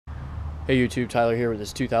Hey YouTube, Tyler here with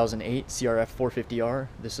this 2008 Crf450r.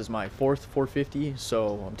 This is my fourth 450,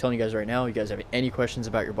 so I'm telling you guys right now, you guys have any questions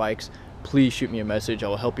about your bikes, please shoot me a message. I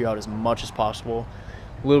will help you out as much as possible.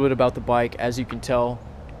 A little bit about the bike, as you can tell,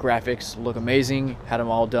 graphics look amazing. Had them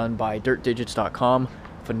all done by dirtdigits.com.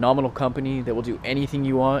 Phenomenal company that will do anything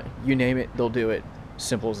you want. You name it, they'll do it.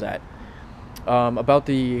 Simple as that. About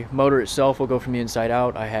the motor itself, we'll go from the inside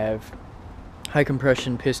out. I have high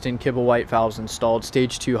compression piston Kible white valves installed,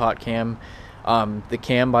 stage 2 hot cam. The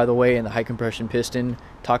cam, by the way, and the high compression piston,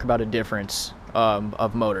 talk about a difference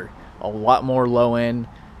of motor. A lot more low end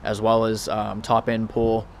as well as top end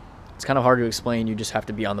pull. It's kind of hard to explain, you just have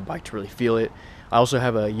to be on the bike to really feel it. I also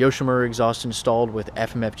have a Yoshimura exhaust installed with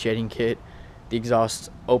FMF jetting kit. The exhausts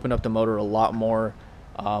open up the motor a lot more,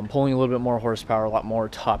 pulling a little bit more horsepower, a lot more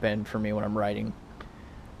top end for me when I'm riding.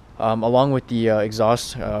 Along with the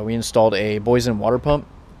exhaust, we installed a Boyesen water pump.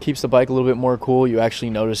 Keeps the bike a little bit more cool. You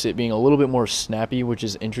actually notice it being a little bit more snappy, which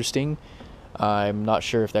is interesting. I'm not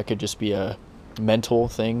sure if that could just be a mental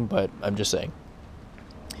thing, but I'm just saying.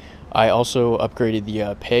 I also upgraded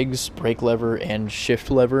the pegs, brake lever, and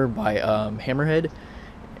shift lever by Hammerhead.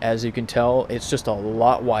 As you can tell, it's just a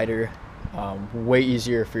lot wider, way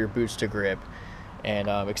easier for your boots to grip. And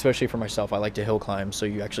especially for myself, I like to hill climb, so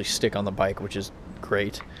you actually stick on the bike, which is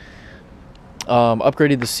great.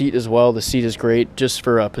 Upgraded the seat as well. The seat is great just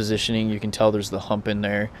for positioning. You can tell there's the hump in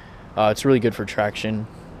there. It's really good for traction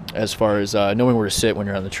as far as knowing where to sit when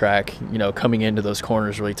you're on the track. You know, coming into those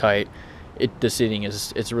corners really tight. The seating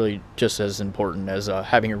it's really just as important as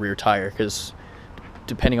having a rear tire, because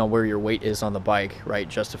depending on where your weight is on the bike, right,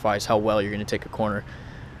 justifies how well you're going to take a corner.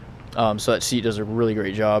 So that seat does a really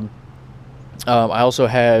great job. I also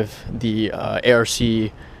have the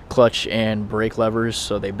ARC clutch and brake levers,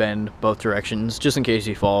 so they bend both directions just in case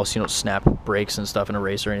you fall, so you don't snap brakes and stuff in a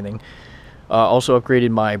race or anything. Also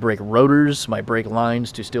upgraded my brake rotors, my brake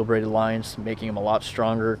lines to steel braided lines, making them a lot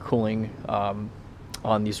stronger. Cooling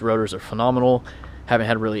on these rotors are phenomenal. Haven't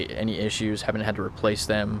had really any issues, haven't had to replace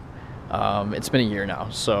them. It's been a year now,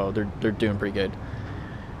 so they're doing pretty good.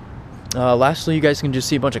 Lastly, you guys can just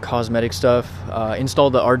see a bunch of cosmetic stuff.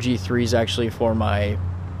 Installed the RG3s actually for my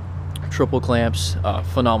triple clamps.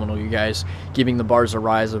 Phenomenal, you guys. Giving the bars a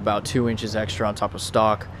rise of about 2 inches extra on top of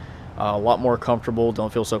stock. A lot more comfortable,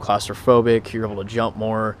 don't feel so claustrophobic. You're able to jump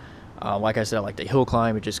more. Like I said, I like the hill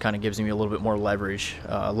climb. It just kind of gives me a little bit more leverage,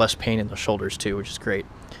 less pain in the shoulders too, which is great.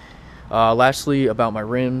 Lastly, about my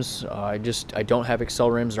rims, I don't have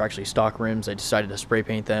Excel rims. They're actually stock rims. I decided to spray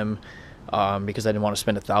paint them because I didn't want to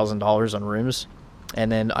spend $1,000 on rims. And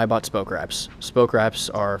then I bought spoke wraps. Spoke wraps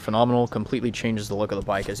are phenomenal, completely changes the look of the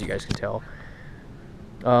bike, as you guys can tell.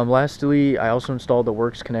 Lastly, I also installed the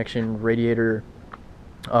Works Connection radiator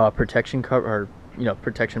protection cover, or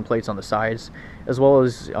protection plates on the sides, as well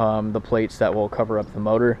as the plates that will cover up the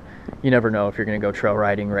motor. You never know if you're going to go trail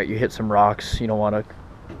riding, right? You hit some rocks, you don't want to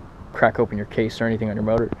crack open your case or anything on your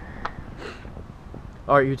motor.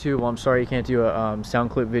 Alright YouTube, well I'm sorry you can't do a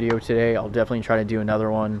sound clip video today. I'll definitely try to do another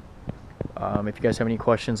one. If you guys have any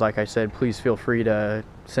questions, like I said, please feel free to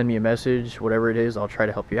send me a message. Whatever it is, I'll try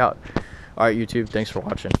to help you out. Alright YouTube, thanks for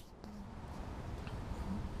watching.